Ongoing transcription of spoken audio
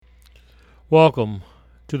Welcome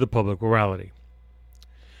to the Public Morality.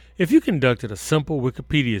 If you conducted a simple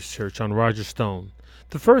Wikipedia search on Roger Stone,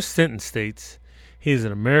 the first sentence states he is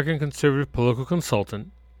an American conservative political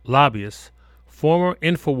consultant, lobbyist, former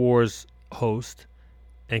InfoWars host,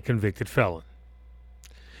 and convicted felon.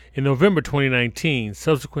 In November 2019,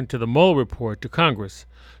 subsequent to the Mueller report to Congress,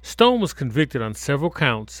 Stone was convicted on several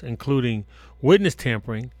counts, including witness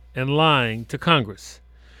tampering and lying to Congress.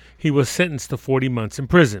 He was sentenced to 40 months in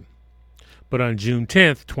prison. But on June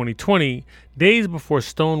 10, 2020, days before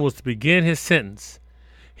Stone was to begin his sentence,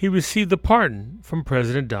 he received a pardon from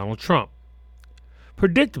President Donald Trump.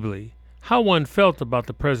 Predictably, how one felt about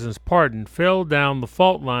the president's pardon fell down the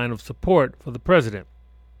fault line of support for the president.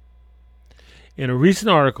 In a recent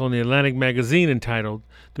article in the Atlantic magazine entitled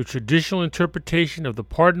 "The Traditional Interpretation of the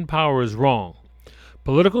Pardon Power is Wrong,"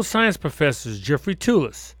 political science professors Jeffry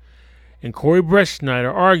Tulles and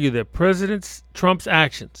Brettschneider argue that President Trump's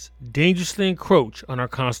actions dangerously encroach on our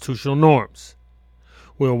constitutional norms.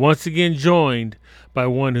 We are once again joined by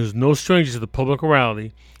one who's no stranger to the public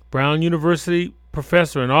morality, Brown University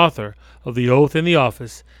professor and author of The Oath and the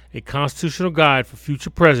Office, a constitutional guide for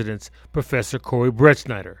future presidents, Professor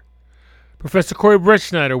Brettschneider. Professor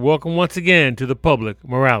Brettschneider, welcome once again to the public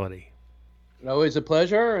morality. Always a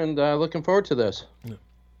pleasure, and looking forward to this.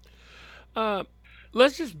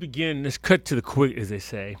 Let's just begin. Let's cut to the quick, as they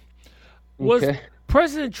say. Was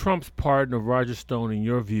President Trump's pardon of Roger Stone, in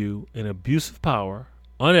your view, an abuse of power,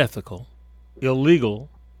 unethical, illegal,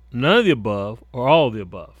 none of the above, or all of the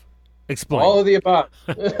above? Explain. All of the above.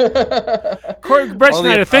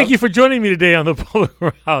 Brettschneider, thank you for joining me today on the public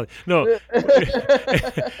morality. No,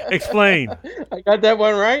 explain. I got that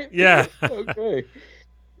one right? Yeah. Okay.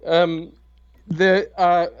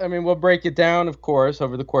 We'll break it down, of course,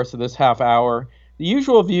 over the course of this half hour. The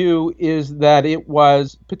usual view is that it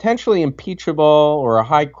was potentially impeachable or a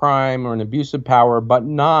high crime or an abuse of power, but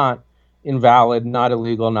not invalid, not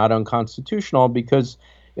illegal, not unconstitutional, because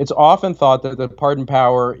it's often thought that the pardon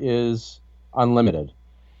power is unlimited.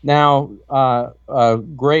 Now, a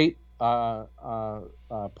great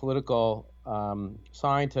political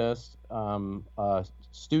scientist, a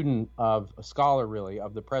scholar really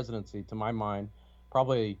of the presidency, to my mind,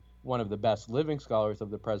 probably one of the best living scholars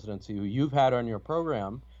of the presidency who you've had on your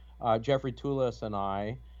program, Jeffry Tulles and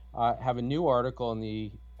I, have a new article in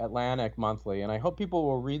the Atlantic Monthly, and I hope people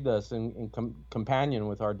will read this in companion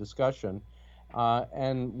with our discussion.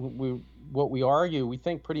 What we argue, we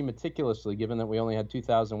think pretty meticulously, given that we only had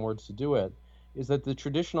 2,000 words to do it, is that the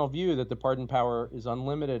traditional view that the pardon power is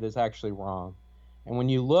unlimited is actually wrong. And when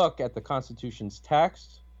you look at the Constitution's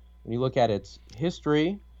text, when you look at its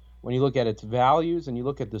history, when you look at its values, and you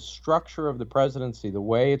look at the structure of the presidency, the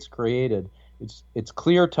way it's created, it's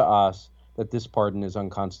clear to us that this pardon is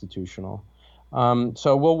unconstitutional.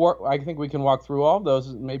 So I think we can walk through all of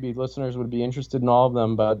those. Maybe listeners would be interested in all of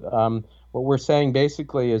them, but what we're saying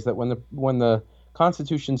basically is that when the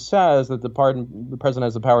Constitution says that the president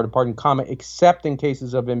has the power to pardon, except in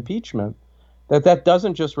cases of impeachment, that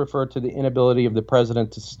doesn't just refer to the inability of the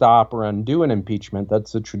president to stop or undo an impeachment.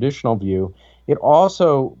 That's the traditional view. It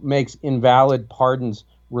also makes invalid pardons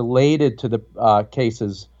related to the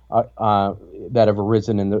cases that have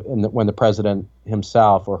arisen when the president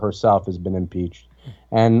himself or herself has been impeached.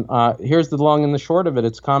 And here's the long and the short of it.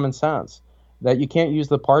 It's common sense that you can't use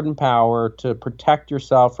the pardon power to protect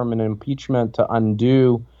yourself from an impeachment, to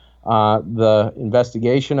undo the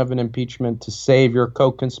investigation of an impeachment, to save your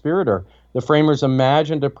co-conspirator. The framers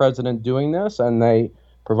imagined a president doing this, and they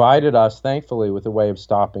provided us, thankfully, with a way of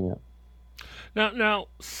stopping it. Now,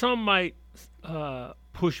 some might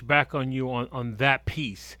push back on you on that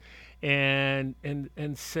piece, and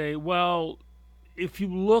say, well, if you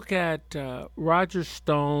look at Roger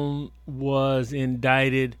Stone was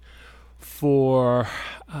indicted for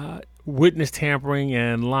witness tampering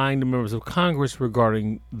and lying to members of Congress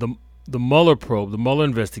regarding the Mueller probe, the Mueller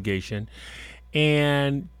investigation,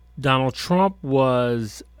 and Donald Trump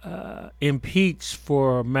was impeached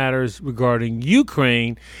for matters regarding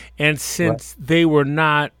Ukraine, and since they were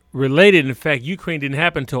not related, in fact, Ukraine didn't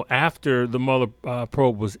happen until after the Mueller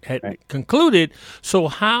probe had concluded. So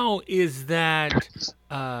how is that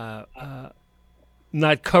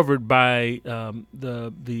not covered by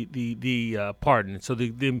the pardon? So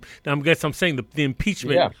I'm saying the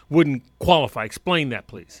impeachment wouldn't qualify. Explain that,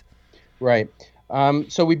 please. Right.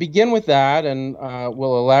 So we begin with that, and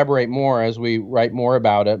we'll elaborate more as we write more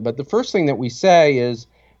about it. But the first thing that we say is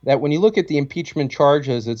that when you look at the impeachment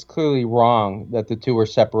charges, it's clearly wrong that the two are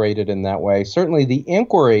separated in that way. Certainly the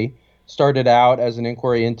inquiry started out as an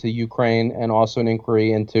inquiry into Ukraine and also an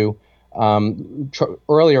inquiry into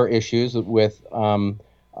earlier issues with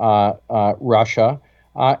Russia.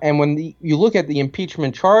 And when you look at the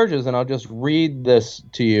impeachment charges, and I'll just read this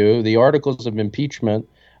to you, the articles of impeachment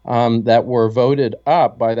that were voted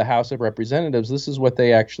up by the House of Representatives, this is what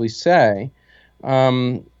they actually say.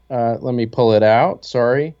 Let me pull it out.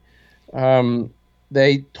 Sorry.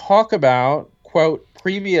 They talk about, quote,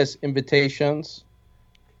 previous invitations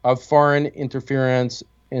of foreign interference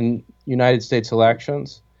in United States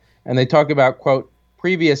elections. And they talk about, quote,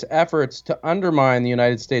 previous efforts to undermine the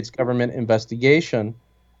United States government investigations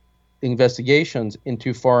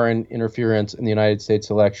into foreign interference in the United States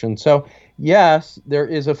election. So, yes, there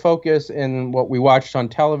is a focus in what we watched on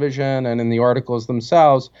television and in the articles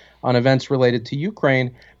themselves on events related to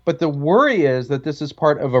Ukraine. But the worry is that this is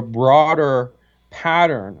part of a broader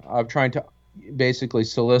pattern of trying to basically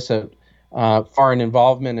solicit foreign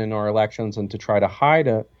involvement in our elections and to try to hide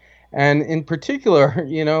it. And in particular,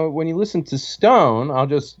 you know, when you listen to Stone, I'll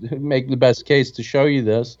just make the best case to show you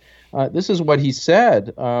this. This is what he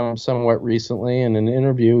said somewhat recently in an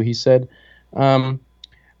interview. He said, we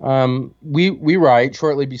write,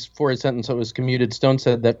 shortly before his sentence was commuted, Stone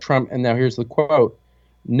said that Trump, and now here's the quote,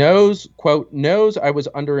 knows I was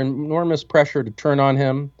under enormous pressure to turn on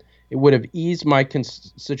him. It would have eased my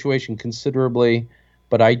situation considerably,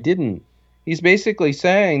 but I didn't. He's basically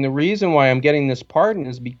saying the reason why I'm getting this pardon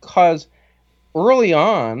is because early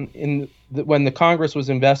on when the Congress was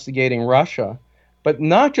investigating Russia, but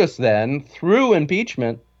not just then, through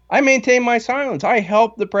impeachment, I maintained my silence. I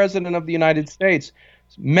helped the President of the United States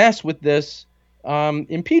mess with this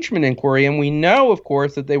impeachment inquiry. And we know, of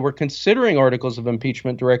course, that they were considering articles of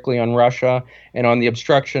impeachment directly on Russia and on the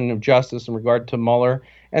obstruction of justice in regard to Mueller.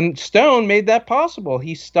 And Stone made that possible.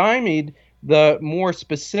 He stymied the more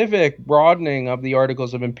specific broadening of the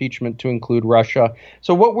articles of impeachment to include Russia.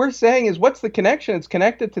 So what we're saying is, what's the connection? It's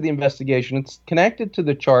connected to the investigation. It's connected to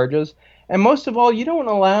the charges. And most of all, you don't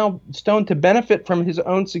allow Stone to benefit from his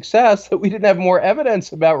own success that we didn't have more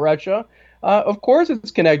evidence about Russia. Of course, it's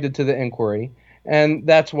connected to the inquiry. And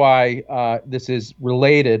that's why this is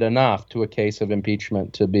related enough to a case of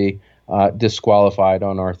impeachment to be disqualified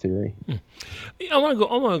on our theory. I want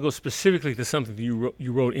to go specifically to something that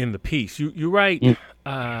you wrote in the piece. You write,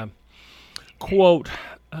 quote,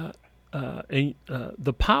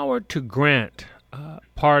 the power to grant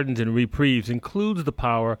pardons and reprieves includes the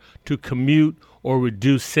power to commute or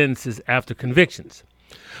reduce sentences after convictions.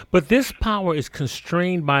 But this power is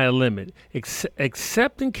constrained by a limit,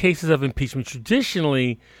 except in cases of impeachment.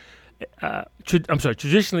 Traditionally,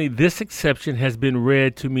 this exception has been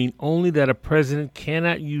read to mean only that a president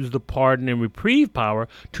cannot use the pardon and reprieve power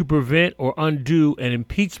to prevent or undo an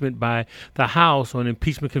impeachment by the House or an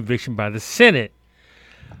impeachment conviction by the Senate.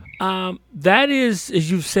 That is,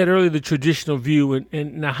 as you've said earlier, the traditional view.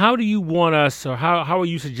 And now, how do you want us, or how are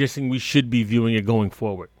you suggesting we should be viewing it going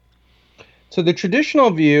forward? So the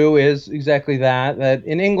traditional view is exactly that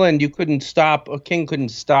in England, a king couldn't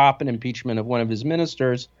stop an impeachment of one of his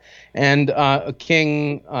ministers, and a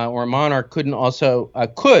king or a monarch could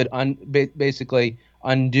basically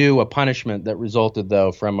undo a punishment that resulted,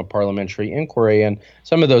 though, from a parliamentary inquiry, and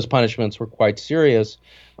some of those punishments were quite serious.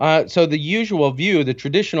 So the usual view, the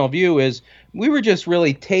traditional view, is we were just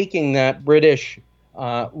really taking that British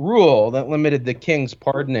rule that limited the king's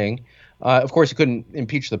pardoning. Of course, you couldn't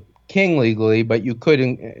impeach the king legally, but you could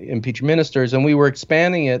impeach ministers, and we were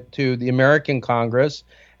expanding it to the American Congress.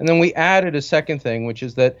 And then we added a second thing, which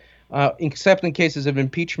is that except in cases of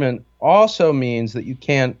impeachment also means that you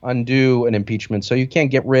can't undo an impeachment. So you can't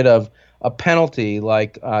get rid of a penalty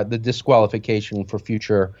like the disqualification for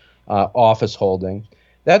future office holding.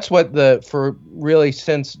 That's what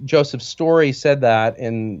since Joseph Story said that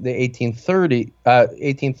in the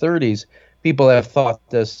 1830s, people have thought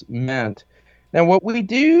this meant. Now, what we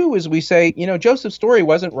do is we say, Joseph Story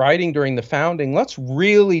wasn't writing during the founding. Let's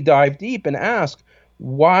really dive deep and ask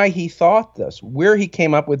why he thought this, where he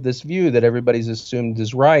came up with this view that everybody's assumed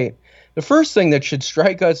is right. The first thing that should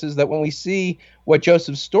strike us is that when we see what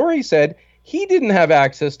Joseph Story said, he didn't have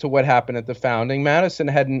access to what happened at the founding. Madison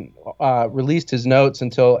hadn't released his notes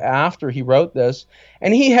until after he wrote this,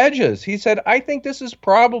 and he hedges. He said, I think this is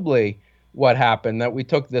probably what happened, that we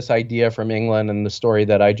took this idea from England and the story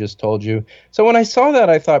that I just told you. So when I saw that,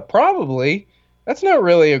 I thought, probably, that's not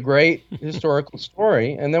really a great historical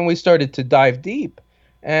story. And then we started to dive deep.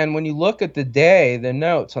 And when you look at the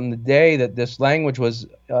notes on the day that this language was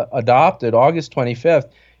adopted, August 25th,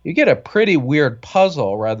 you get a pretty weird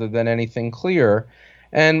puzzle rather than anything clear.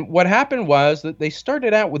 And what happened was that they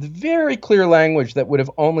started out with very clear language that would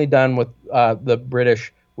have only done what the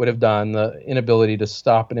British would have done, the inability to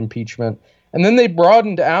stop an impeachment. And then they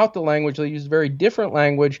broadened out the language. They used very different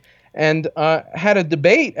language. and had a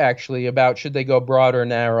debate actually about should they go broad or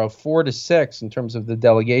narrow, 4-6 in terms of the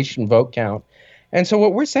delegation vote count. And so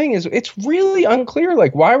what we're saying is it's really unclear.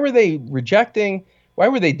 Like, why were they rejecting? Why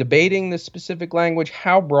were they debating this specific language?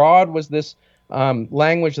 How broad was this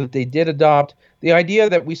language that they did adopt? The idea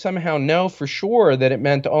that we somehow know for sure that it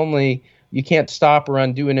meant only you can't stop or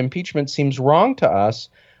undo an impeachment seems wrong to us.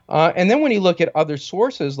 And then when you look at other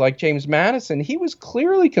sources like James Madison, he was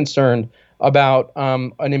clearly concerned about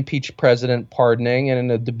an impeached president pardoning. And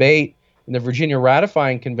in a debate in the Virginia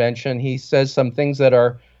Ratifying Convention, he says some things that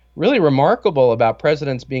are really remarkable about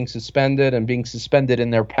presidents being suspended and being suspended in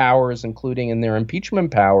their powers, including in their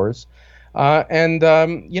impeachment powers.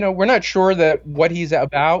 We're not sure that what he's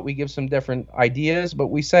about. We give some different ideas, but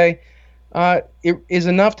we say it is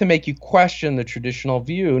enough to make you question the traditional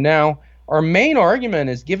view. Now, our main argument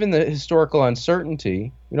is, given the historical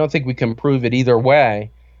uncertainty, we don't think we can prove it either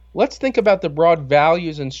way. Let's think about the broad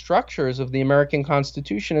values and structures of the American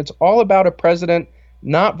Constitution. It's all about a president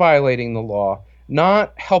not violating the law,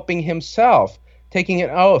 not helping himself, taking an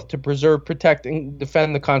oath to preserve, protect, and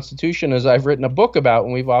defend the Constitution, as I've written a book about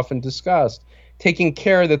and we've often discussed, taking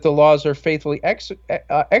care that the laws are faithfully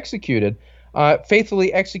executed,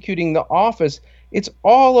 faithfully executing the office. It's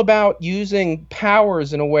all about using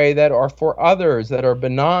powers in a way that are for others, that are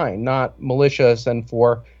benign, not malicious and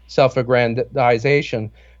for self-aggrandization.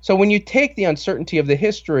 So when you take the uncertainty of the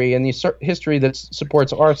history and the history that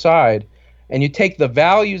supports our side, and you take the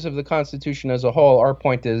values of the Constitution as a whole, our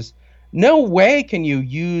point is, no way can you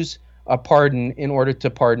use a pardon in order to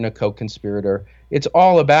pardon a co-conspirator. It's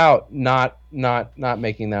all about not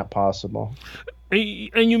making that possible.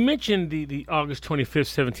 And you mentioned the August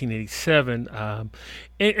 25th, 1787,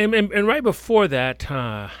 and right before that,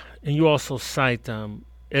 and you also cite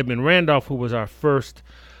Edmund Randolph, who was our first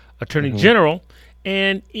Attorney General,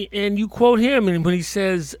 and you quote him, and when he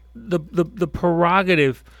says the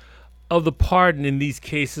prerogative of the pardon in these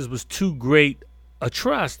cases was too great a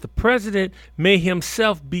trust. The president may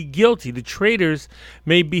himself be guilty. The traitors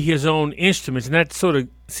may be his own instruments, and that sort of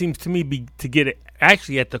seems to me to get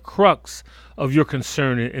actually at the crux of your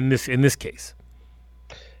concern in this case.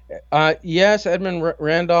 Yes, Edmund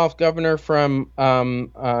Randolph, governor from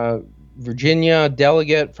Virginia,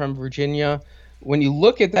 delegate from Virginia. When you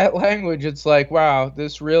look at that language, it's like, wow,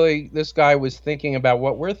 this guy was thinking about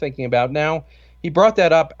what we're thinking about now. He brought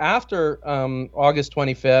that up after August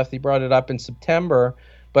 25th. He brought it up in September.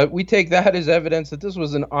 But we take that as evidence that this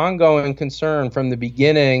was an ongoing concern from the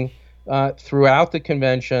beginning throughout the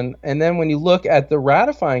convention. And then when you look at the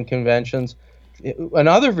ratifying conventions,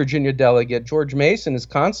 another Virginia delegate, George Mason, is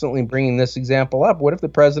constantly bringing this example up. What if the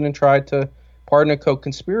president tried to pardon a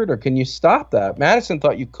co-conspirator? Can you stop that? Madison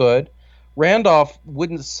thought you could. Randolph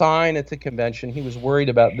wouldn't sign at the convention. He was worried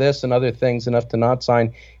about this and other things enough to not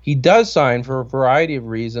sign. He does sign for a variety of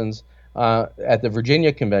reasons at the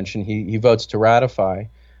Virginia convention. He votes to ratify.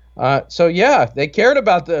 So yeah, they cared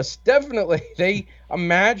about this. Definitely. They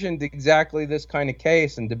imagined exactly this kind of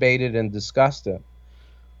case and debated and discussed it.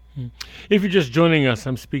 If you're just joining us,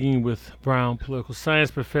 I'm speaking with Brown, political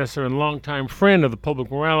science professor and longtime friend of the public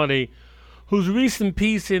morality, whose recent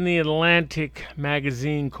piece in the Atlantic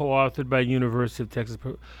magazine, co-authored by University of Texas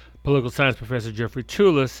political science professor Jeffry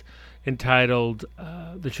Tulles, entitled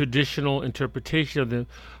 "The Traditional Interpretation of the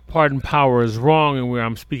Pardon Power is Wrong," and where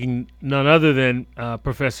I'm speaking none other than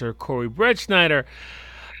Professor Corey Brettschneider.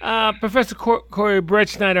 Professor Corey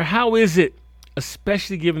Brettschneider, how is it,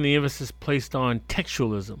 especially given the emphasis placed on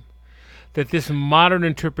textualism, that this modern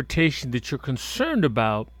interpretation that you're concerned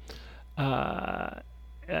about,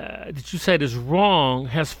 that you said is wrong,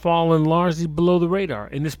 has fallen largely below the radar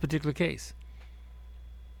in this particular case?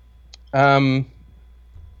 I'm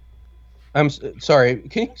sorry.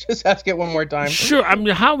 Can you just ask it one more time? Sure. I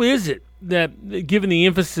mean, how is it that, given the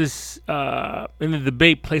emphasis in the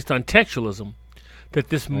debate placed on textualism, that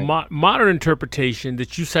this modern interpretation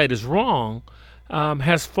that you cite is wrong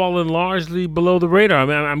has fallen largely below the radar? I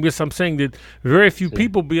mean, I'm saying that very few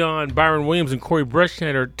people beyond Byron Williams and Corey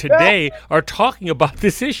Brettschneider today are talking about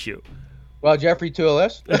this issue. Well, Jeffry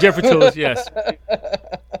Tulles. Jeffry Tulles, yes.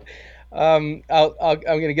 I'm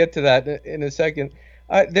going to get to that in a second.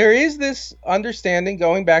 There is this understanding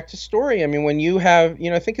going back to story. I mean, when you have,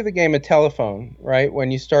 think of the game of telephone, right?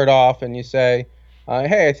 When you start off and you say,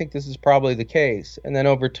 hey, I think this is probably the case. And then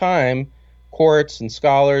over time, courts and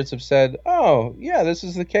scholars have said, oh, yeah, this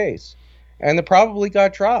is the case. And it probably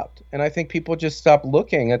got dropped. And I think people just stopped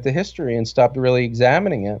looking at the history and stopped really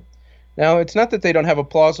examining it. Now, it's not that they don't have a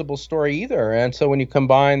plausible story either. And so when you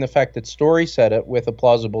combine the fact that story said it with a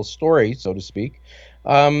plausible story, so to speak,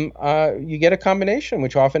 you get a combination,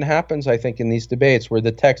 which often happens, I think, in these debates where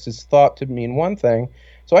the text is thought to mean one thing.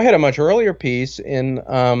 So I had a much earlier piece in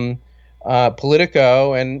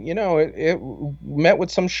Politico, and it met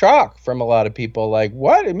with some shock from a lot of people. Like,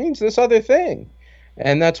 what? It means this other thing.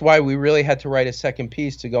 And that's why we really had to write a second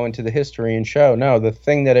piece to go into the history and show, no, the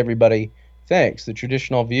thing that everybody thinks, the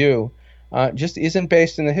traditional view, just isn't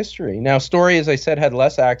based in the history. Now, Story, as I said, had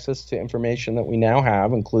less access to information that we now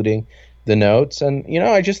have, including the notes. And,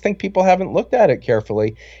 I just think people haven't looked at it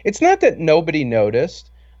carefully. It's not that nobody noticed.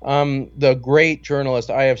 The great journalist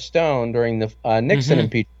I.F. Stone, during the Nixon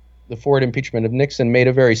impeachment, the Ford impeachment of Nixon, made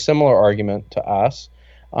a very similar argument to us.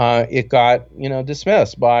 It got,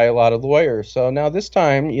 dismissed by a lot of lawyers. So now this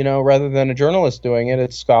time, rather than a journalist doing it,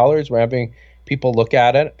 it's scholars. We're having people look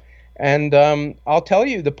at it. And I'll tell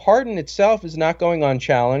you, the pardon itself is not going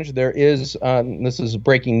unchallenged. There is, this is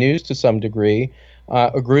breaking news to some degree,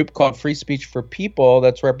 a group called Free Speech for People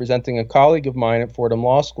that's representing a colleague of mine at Fordham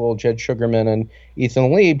Law School, Jed Sugarman and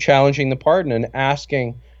Ethan Lieb, challenging the pardon and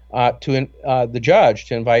asking the judge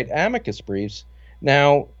to invite amicus briefs.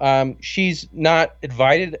 Now, she's not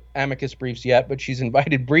invited amicus briefs yet, but she's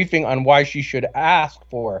invited briefing on why she should ask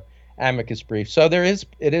for amicus briefs. So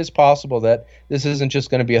it is possible that this isn't just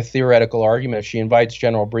going to be a theoretical argument. If she invites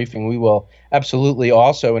general briefing, we will absolutely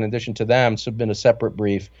also, in addition to them, submit a separate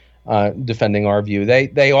brief defending our view.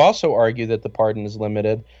 They also argue that the pardon is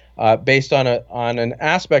limited based on an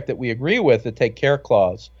aspect that we agree with, the take care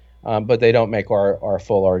clause, but they don't make our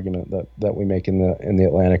full argument that we make in the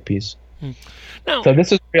Atlantic piece. Now, so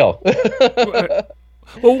this is real.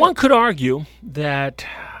 Well, one could argue that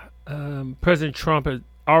President Trump had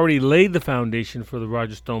already laid the foundation for the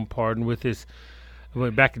Roger Stone pardon with his,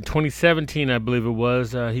 back in 2017, I believe it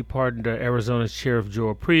was, he pardoned Arizona's Sheriff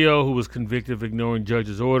Joe Aprio, who was convicted of ignoring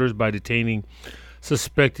judges' orders by detaining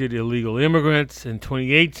suspected illegal immigrants. In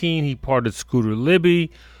 2018, he pardoned Scooter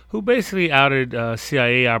Libby, who basically outed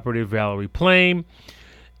CIA operative Valerie Plame.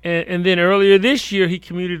 And then earlier this year, he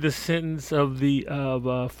commuted the sentence of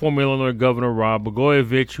former Illinois Governor Rod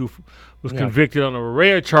Blagojevich, who was convicted on a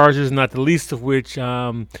array of charges, not the least of which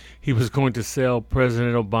he was going to sell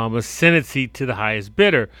President Obama's Senate seat to the highest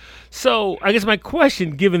bidder. So I guess my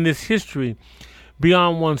question, given this history,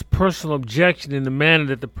 beyond one's personal objection in the manner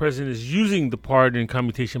that the president is using the pardon and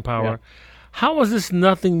commutation power, how is this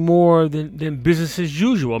nothing more than business as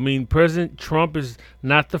usual? I mean, President Trump is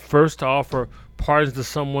not the first to offer pardons to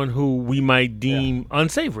someone who we might deem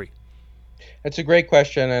unsavory. That's a great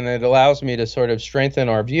question, and it allows me to sort of strengthen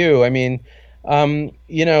our view. I mean,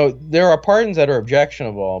 there are pardons that are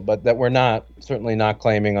objectionable, but that we're certainly not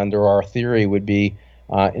claiming under our theory would be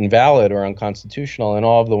invalid or unconstitutional. And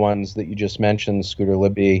all of the ones that you just mentioned, Scooter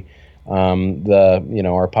Libby, Arpaio,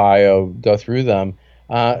 go through them.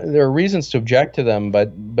 There are reasons to object to them,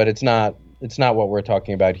 but it's not what we're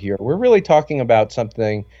talking about here. We're really talking about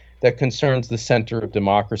something that concerns the center of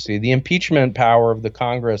democracy. The impeachment power of the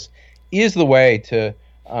Congress is the way to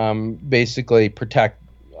basically protect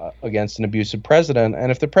against an abusive president.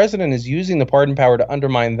 And if the president is using the pardon power to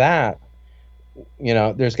undermine that,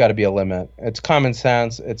 there's got to be a limit. It's common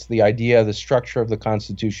sense. It's the idea, the structure of the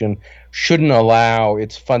Constitution shouldn't allow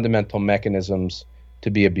its fundamental mechanisms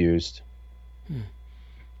to be abused.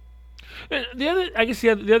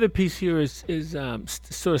 The other piece here is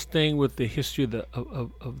sort of staying with the history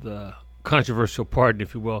of the controversial pardon,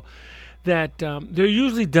 if you will, that they're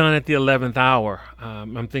usually done at the 11th hour.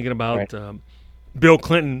 I'm thinking about Bill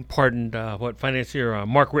Clinton pardoned financier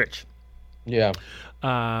Mark Rich. Yeah.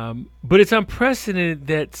 But it's unprecedented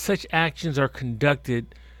that such actions are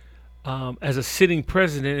conducted as a sitting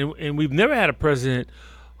president, and we've never had a president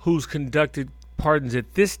who's conducted pardons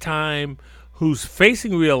at this time, who's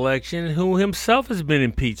facing re-election, and who himself has been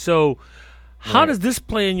impeached. So how does this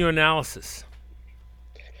play in your analysis?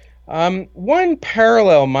 One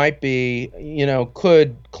parallel might be,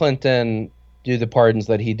 could Clinton do the pardons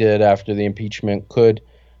that he did after the impeachment? If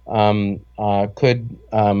you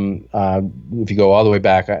go all the way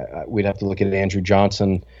back, we'd have to look at Andrew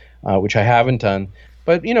Johnson, which I haven't done.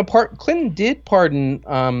 But, Clinton did pardon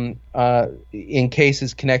in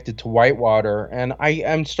cases connected to Whitewater, and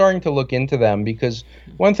I'm starting to look into them because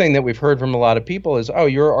one thing that we've heard from a lot of people is,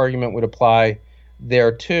 your argument would apply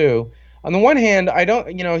there too. On the one hand,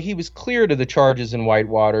 he was clear to the charges in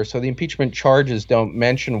Whitewater, so the impeachment charges don't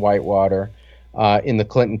mention Whitewater in the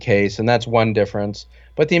Clinton case, and that's one difference.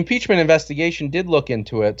 But the impeachment investigation did look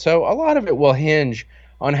into it, so a lot of it will hinge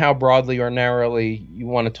on how broadly or narrowly you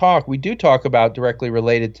want to talk. We do talk about directly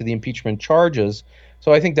related to the impeachment charges,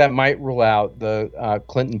 so I think that might rule out the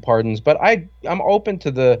Clinton pardons. But I'm open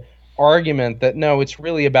to the argument that, no, it's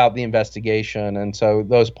really about the investigation, and so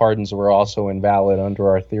those pardons were also invalid under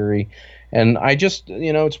our theory. And I just,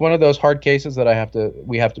 it's one of those hard cases that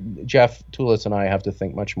Jeff Tulles and I have to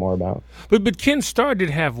think much more about. But Ken Starr did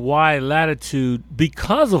have wide latitude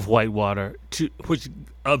because of Whitewater, which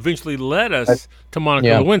eventually led us to Monica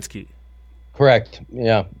Lewinsky. Correct.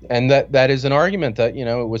 Yeah, and that is an argument that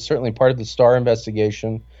it was certainly part of the Starr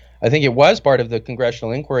investigation. I think it was part of the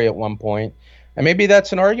congressional inquiry at one point, and maybe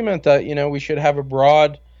that's an argument that we should have a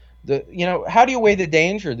broad. How do you weigh the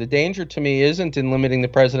danger? The danger to me isn't in limiting the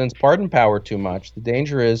president's pardon power too much. The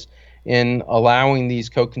danger is in allowing these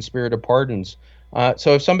co-conspirator pardons.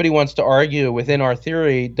 So if somebody wants to argue within our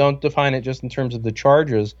theory, don't define it just in terms of the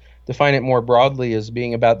charges. Define it more broadly as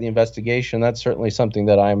being about the investigation. That's certainly something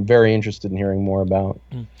that I'm very interested in hearing more about.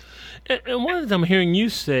 And one of the things I'm hearing you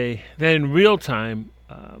say that in real time,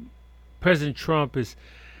 President Trump is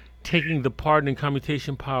taking the pardon and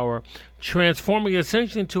commutation power, transforming it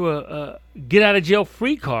essentially into a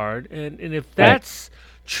get-out-of-jail-free card. And if that's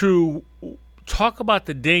true, talk about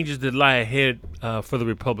the dangers that lie ahead for the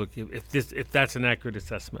Republic, if that's an accurate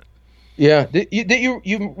assessment. Yeah.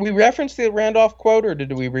 We referenced the Randolph quote, or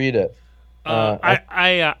did we read it?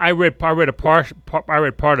 I read part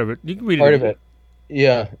of it. You can read part of it.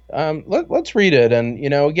 Yeah. Let's read it. And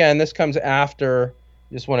again, this comes after.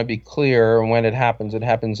 Just want to be clear, when it happens in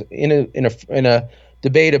a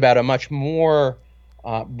debate about a much more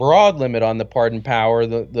broad limit on the pardon power.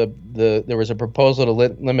 There was a proposal to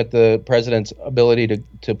limit the president's ability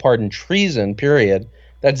to pardon treason. Period.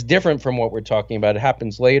 That's different from what we're talking about. It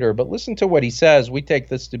happens later. But listen to what he says. We take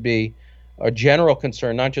this to be a general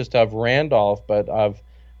concern, not just of Randolph, but of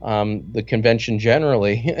the convention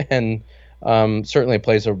generally, and certainly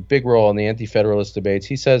plays a big role in the anti-federalist debates.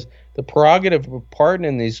 He says the prerogative of pardon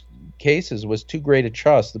in these cases was too great a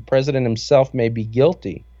trust. The president himself may be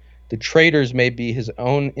guilty. The traitors may be his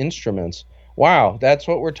own instruments. Wow, that's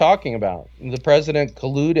what we're talking about. The president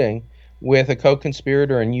colluding with a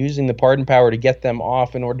co-conspirator and using the pardon power to get them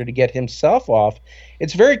off in order to get himself off.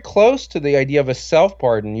 It's very close to the idea of a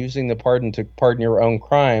self-pardon, using the pardon to pardon your own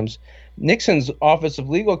crimes. Nixon's Office of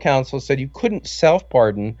Legal Counsel said you couldn't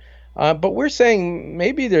self-pardon. But we're saying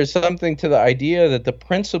maybe there's something to the idea that the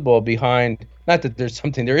principle behind, not that there's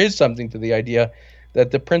something, there is something to the idea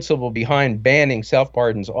that the principle behind banning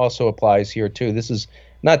self-pardons also applies here too. This is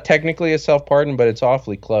not technically a self-pardon, but it's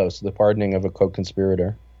awfully close, the pardoning of a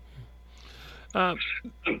co-conspirator.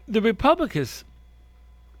 The Republic has,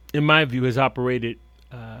 in my view, has operated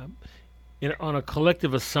on a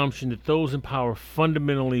collective assumption that those in power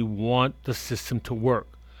fundamentally want the system to work.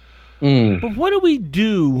 But what do we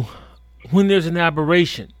do when there's an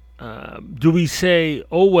aberration? Do we say,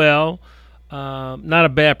 oh, well, not a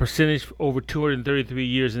bad percentage over 233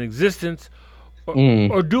 years in existence?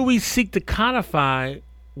 Or do we seek to codify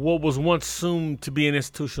what was once assumed to be an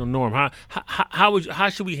institutional norm? How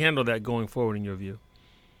should we handle that going forward, in your view?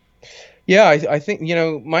 Yeah, I think,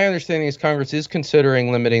 my understanding is Congress is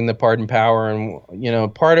considering limiting the pardon power.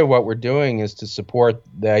 And, part of what we're doing is to support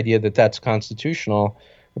the idea that that's constitutional.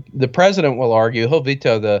 The president will argue, he'll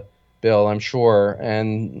veto the bill, I'm sure.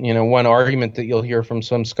 And, one argument that you'll hear from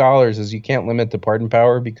some scholars is you can't limit the pardon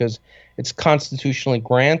power because it's constitutionally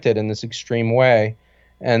granted in this extreme way.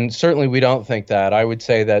 And certainly we don't think that. I would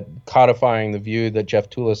say that codifying the view that Jeff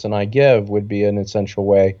Tulles and I give would be an essential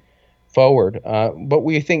way forward. But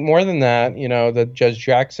we think more than that, that Judge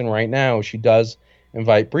Jackson right now, she does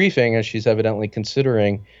invite briefing, as she's evidently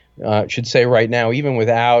considering, should say right now, even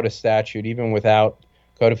without a statute, even without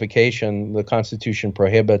codification, the Constitution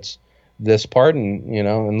prohibits this pardon,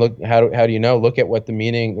 and look, how do you know? Look at what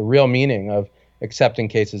the real meaning of accepting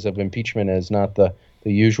cases of impeachment is, not the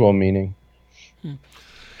usual meaning.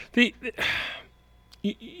 Since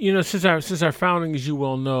our founding, as you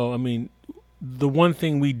well know, I mean, the one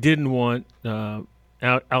thing we didn't want,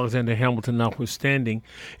 Alexander Hamilton notwithstanding,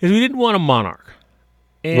 is we didn't want a monarch.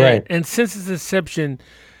 Right. And since its inception,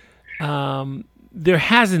 there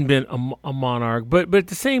hasn't been a monarch, but at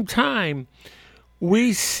the same time,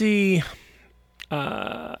 we see,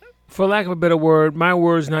 for lack of a better word, my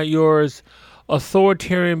words, not yours,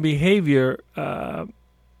 authoritarian behavior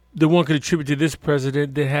that one could attribute to this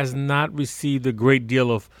president that has not received a great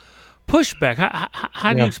deal of pushback.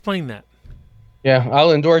 How do you explain that? Yeah,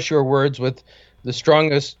 I'll endorse your words with the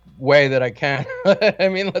strongest way that I can. I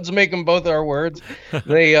mean, let's make them both our words.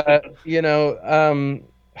 They, I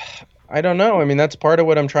don't know. I mean, that's part of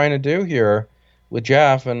what I'm trying to do here with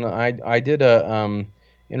Jeff. And I did a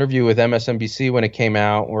interview with MSNBC when it came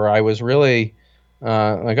out, where I was really,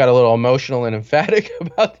 I got a little emotional and emphatic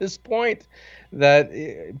about this point that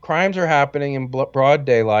crimes are happening in broad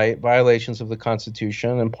daylight, violations of the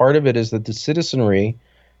Constitution, and part of it is that the citizenry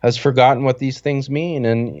has forgotten what these things mean.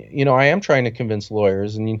 And I am trying to convince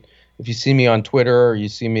lawyers. And if you see me on Twitter or you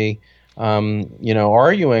see me,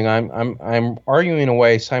 arguing, I'm arguing in a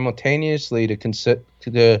way simultaneously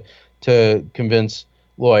to convince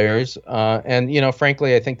lawyers. And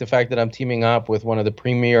frankly, I think the fact that I'm teaming up with one of the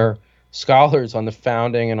premier scholars on the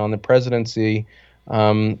founding and on the presidency,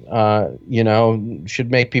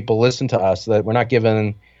 should make people listen to us, that we're not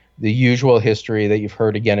given the usual history that you've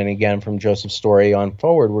heard again and again from Joseph Story on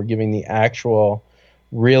forward. We're giving the actual,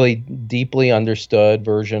 really deeply understood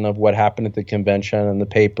version of what happened at the convention and the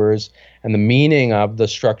papers and the meaning of the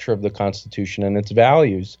structure of the Constitution and its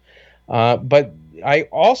values. But I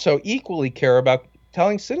also equally care about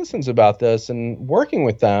telling citizens about this and working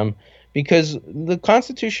with them, because the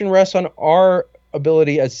Constitution rests on our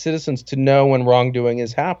ability as citizens to know when wrongdoing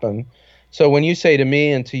has happened. So when you say to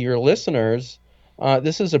me and to your listeners,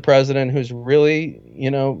 this is a president who's really,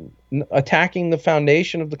 attacking the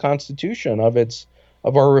foundation of the Constitution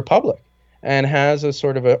of our republic, and has a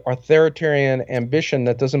sort of an authoritarian ambition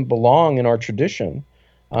that doesn't belong in our tradition.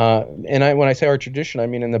 When I say our tradition, I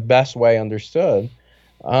mean in the best way understood.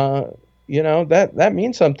 That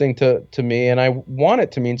means something to me, and I want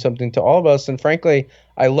it to mean something to all of us. And frankly,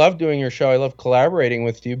 I love doing your show. I love collaborating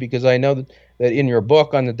with you, because I know that in your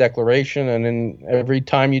book on the Declaration and in every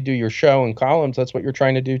time you do your show and columns, that's what you're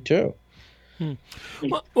trying to do too.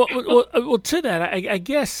 Well, to that, I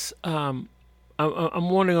guess I'm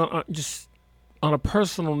wondering, just on a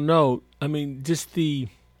personal note, I mean, just the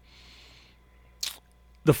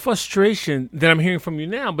frustration that I'm hearing from you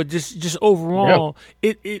now, but just overall,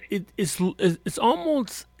 yeah. It's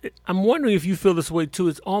almost. I'm wondering if you feel this way too.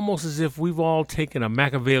 It's almost as if we've all taken a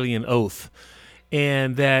Machiavellian oath,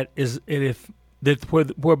 and whereby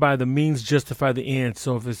the means justify the end.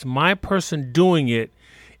 So if it's my person doing it,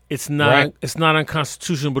 it's not right. It's not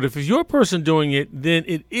unconstitutional. But if it's your person doing it, then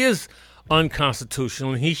it is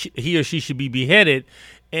unconstitutional, and he or she should be beheaded.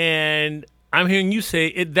 And I'm hearing you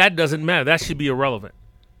say that doesn't matter. That should be irrelevant.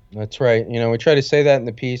 That's right. We try to say that in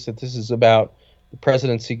the piece, that this is about the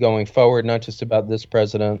presidency going forward, not just about this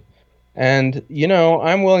president. And,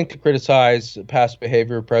 I'm willing to criticize past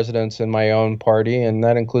behavior of presidents in my own party, and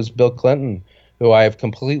that includes Bill Clinton, who I have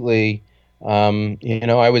completely,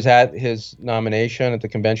 I was at his nomination at the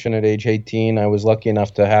convention at age 18. I was lucky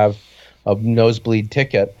enough to have a nosebleed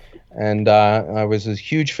ticket. And I was a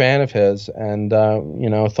huge fan of his, and,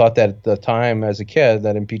 thought that at the time as a kid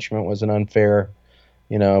that impeachment was an unfair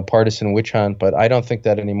partisan witch hunt. But I don't think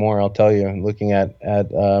that anymore, I'll tell you, looking at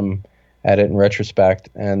it in retrospect.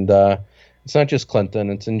 And it's not just Clinton,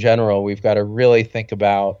 it's in general. We've got to really think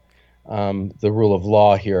about the rule of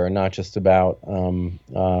law here, and not just about,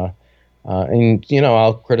 I'll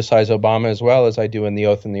criticize Obama as well, as I do in The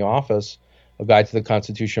Oath in the Office, A Guide to the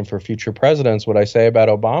Constitution for Future Presidents. What I say about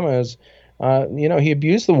Obama is, he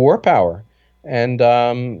abused the war power. And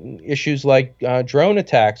issues like drone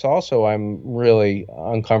attacks also I'm really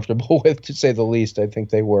uncomfortable with, to say the least. I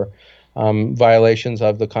think they were violations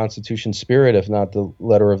of the Constitution's spirit, if not the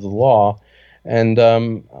letter of the law.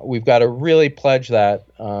 And we've got to really pledge that,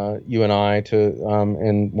 you and I, to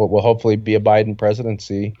in what will hopefully be a Biden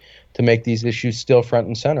presidency, to make these issues still front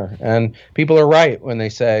and center. And people are right when they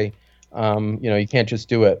say, you can't just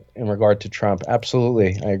do it in regard to Trump.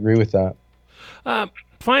 Absolutely. I agree with that.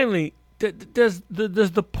 Finally, does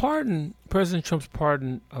the pardon, President Trump's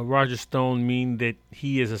pardon of Roger Stone, mean that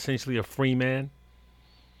he is essentially a free man?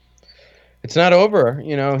 It's not over.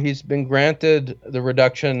 He's been granted the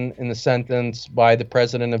reduction in the sentence by the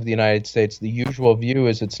President of the United States. The usual view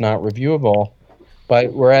is it's not reviewable,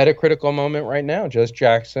 but we're at a critical moment right now. Judge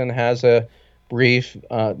Jackson has a brief.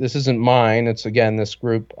 This isn't mine. It's, again, this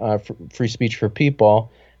group, Free Speech for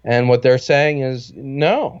People. And what they're saying is,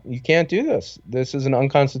 no, you can't do this. This is an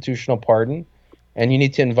unconstitutional pardon, and you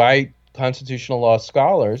need to invite constitutional law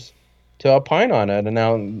scholars to opine on it. And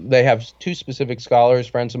now they have two specific scholars,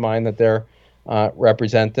 friends of mine, that they're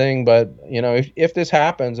representing. But, if this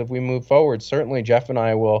happens, if we move forward, certainly Jeff and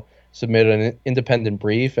I will submit an independent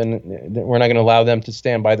brief, and we're not going to allow them to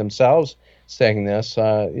stand by themselves saying this.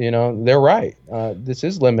 They're right. This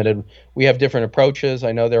is limited. We have different approaches.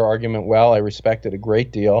 I know their argument well. I respect it a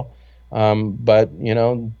great deal. But,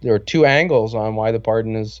 there are two angles on why the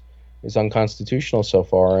pardon is unconstitutional so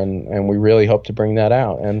far, and we really hope to bring that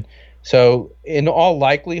out. And so in all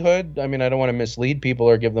likelihood, I don't want to mislead people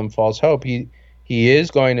or give them false hope. He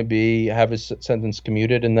is going to have his sentence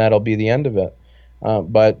commuted, and that'll be the end of it.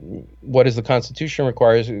 But what does the Constitution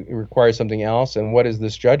requires? It requires something else. And what is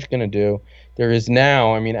this judge going to do? There is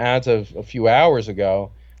now, as of a few hours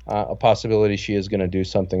ago, a possibility she is going to do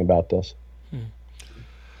something about this.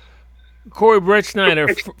 Corey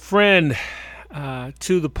Brettschneider, friend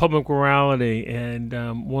to the public morality and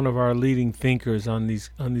one of our leading thinkers on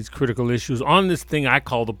these critical issues, on this thing I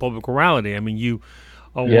call the public morality. You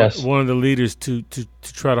are one of the leaders to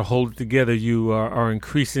try to hold it together. You are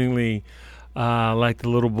increasingly like the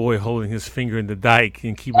little boy holding his finger in the dike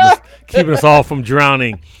and keeping us all from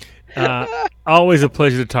drowning. Always a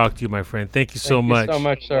pleasure to talk to you, my friend. Thank you so much. Thank you so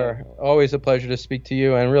much, sir. Always a pleasure to speak to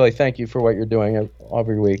you, and really thank you for what you're doing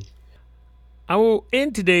every week. I will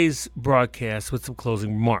end today's broadcast with some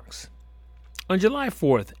closing remarks. On July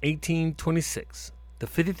 4th, 1826, the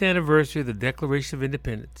 50th anniversary of the Declaration of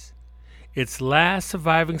Independence, its last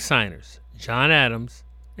surviving signers, John Adams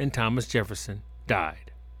and Thomas Jefferson,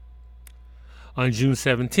 died. On June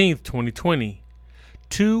 17th, 2020,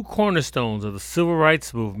 two cornerstones of the civil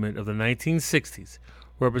rights movement of the 1960s,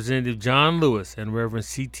 Representative John Lewis and Reverend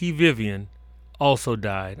C.T. Vivian, also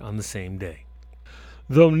died on the same day.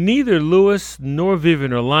 Though neither Lewis nor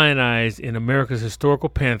Vivian are lionized in America's historical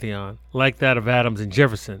pantheon like that of Adams and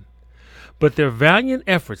Jefferson, but their valiant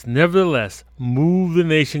efforts nevertheless moved the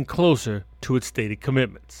nation closer to its stated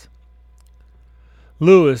commitments.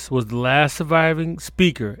 Lewis was the last surviving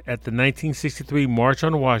speaker at the 1963 March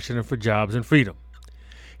on Washington for Jobs and Freedom.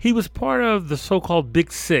 He was part of the so-called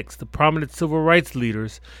Big Six, the prominent civil rights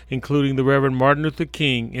leaders, including the Reverend Martin Luther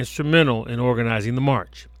King, instrumental in organizing the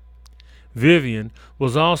march. Vivian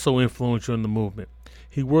was also influential in the movement.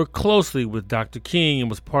 He worked closely with Dr. King and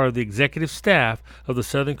was part of the executive staff of the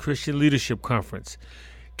Southern Christian Leadership Conference.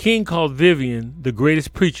 King called Vivian the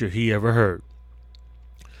greatest preacher he ever heard.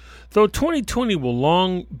 Though 2020 will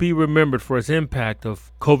long be remembered for its impact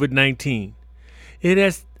of COVID-19, it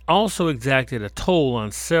has also exacted a toll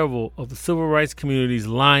on several of the civil rights community's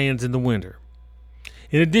lions in the winter.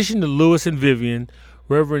 In addition to Lewis and Vivian,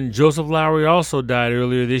 Reverend Joseph Lowry also died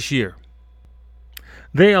earlier this year.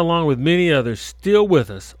 They, along with many others still with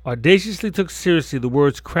us, audaciously took seriously the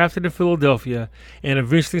words crafted in Philadelphia and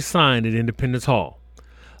eventually signed at Independence Hall.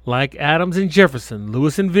 Like Adams and Jefferson,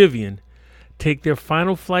 Lewis and Vivian take their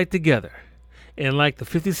final flight together, and like the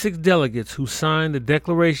 56 delegates who signed the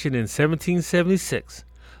Declaration in 1776,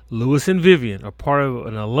 Lewis and Vivian are part of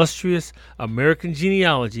an illustrious American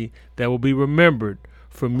genealogy that will be remembered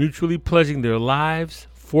for mutually pledging their lives,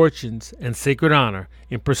 fortunes, and sacred honor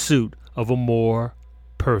in pursuit of a more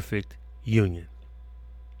perfect union.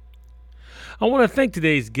 I want to thank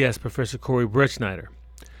today's guest, Professor Corey Brettschneider.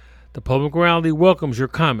 The Public Morality welcomes your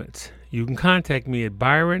comments. You can contact me at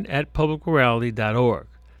byron@publicmorality.org.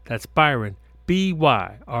 That's Byron,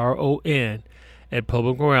 B-Y-R-O-N, at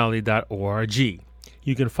publicmorality.org.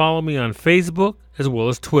 You can follow me on Facebook as well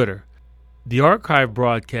as Twitter. The archive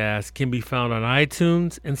broadcast can be found on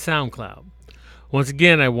iTunes and SoundCloud. Once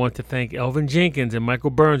again, I want to thank Elvin Jenkins and Michael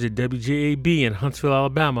Burns at WJAB in Huntsville,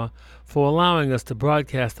 Alabama, for allowing us to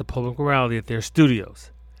broadcast the Public Morality at their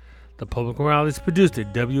studios. The Public Morality is produced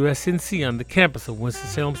at WSNC on the campus of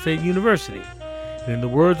Winston-Salem State University. And in the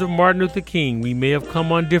words of Martin Luther King, we may have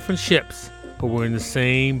come on different ships, but we're in the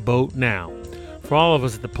same boat now. For all of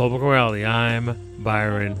us at the Public Morality, I'm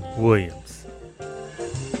Byron Williams.